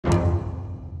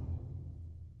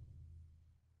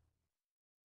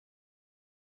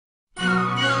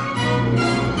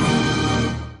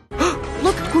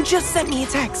just sent me a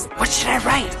text. What should I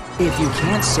write? If you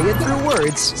can't say it through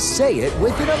words, say it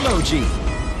with an emoji.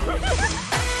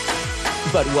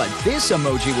 But what this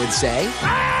emoji would say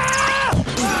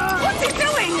What's he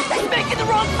doing? He's making the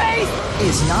wrong face!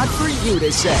 is not for you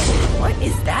to say. What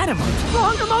is that emoji?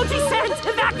 Wrong emoji sent!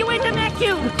 Evacuate the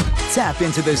vacuum! Tap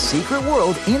into the secret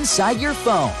world inside your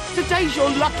phone. Today's your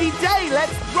lucky day.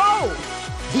 Let's roll!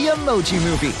 The Emoji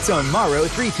Movie, tomorrow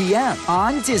 3 p.m.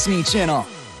 on Disney Channel.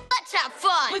 Let's have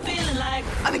fun! We're feeling like,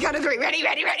 On the count of 3. Ready,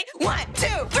 ready, ready. 1, 2,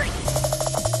 3.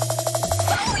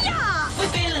 Booyah! we're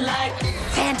feeling like,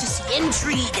 Fantasy,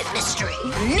 intrigue, and mystery.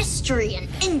 Mystery and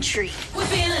intrigue. we're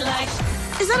feeling like,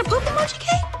 Is that a poop emoji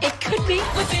cake? it could be,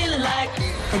 we're feeling like,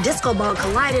 A disco ball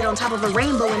collided on top of a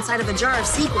rainbow inside of a jar of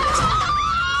sequins.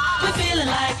 we're feeling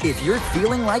like, If you're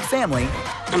feeling like family,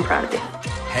 I'm proud of you.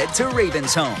 head to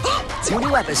Raven's Home. 2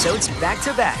 new episodes back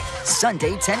to back,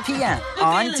 Sunday 10 p.m.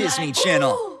 on Disney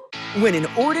Channel. When an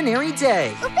ordinary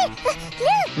day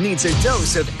needs a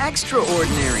dose of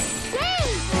extraordinary,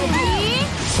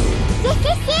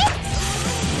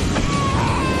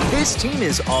 this team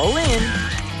is all in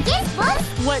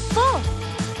what for?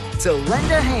 to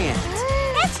lend a hand,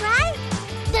 That's right.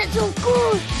 That's so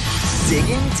cool. dig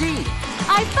in deep,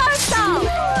 I thought so!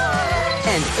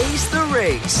 and ace the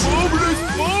race.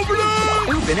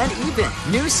 Open and Even,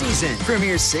 new season,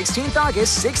 premieres 16th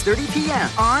August, 6:30 p.m.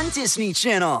 on Disney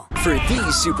Channel. For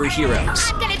these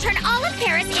superheroes, I'm gonna turn all of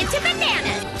Paris into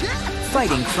bananas.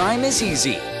 fighting crime is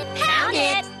easy, Pound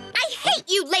it. I hate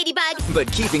you, Ladybug.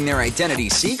 but keeping their identity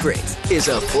secret is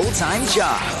a full-time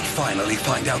job. Finally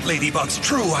find out Ladybug's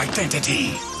true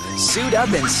identity. Suit up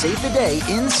and save the day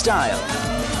in style.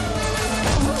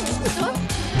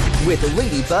 With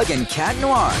Ladybug and Cat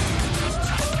Noir.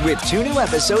 With 2 new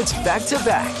episodes back to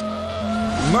back.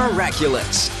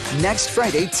 Miraculous. Next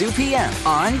Friday, 2 p.m.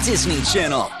 on Disney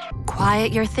Channel.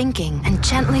 Quiet your thinking and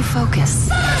gently focus.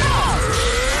 I'm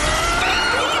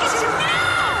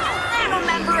a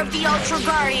member of the Ultra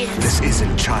Guardians. This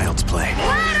isn't child's play.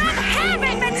 Let 'em have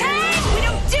it, Matang! We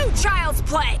don't do child's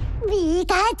play.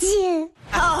 Pikachu.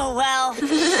 Oh, well.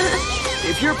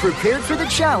 If you're prepared for the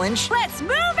challenge, Let's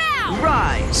move out!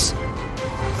 rise.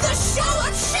 The show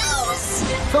of shows!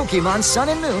 Pokemon Sun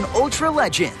and Moon Ultra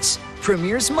Legends.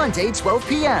 Premieres Monday, 12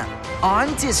 p.m.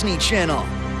 on Disney Channel.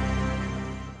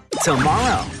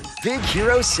 Tomorrow, Big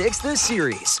Hero 6 the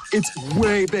series. It's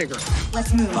way bigger.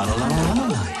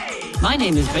 My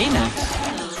name is Baymax.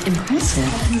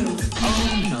 Impressive.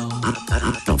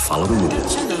 Don't follow the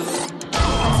rules.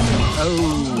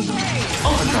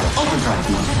 Overdrive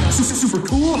mode. Super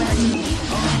cool.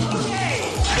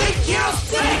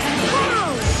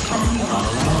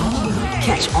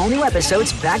 Catch all new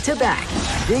episodes back to back.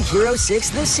 Big Hero 6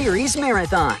 the series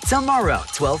marathon. Tomorrow,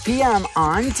 12 p.m.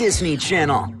 on Disney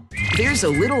Channel. There's a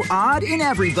little odd in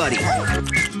everybody.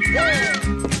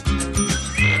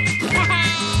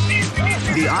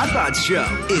 The Oddbods Show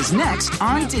is next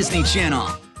on Disney Channel.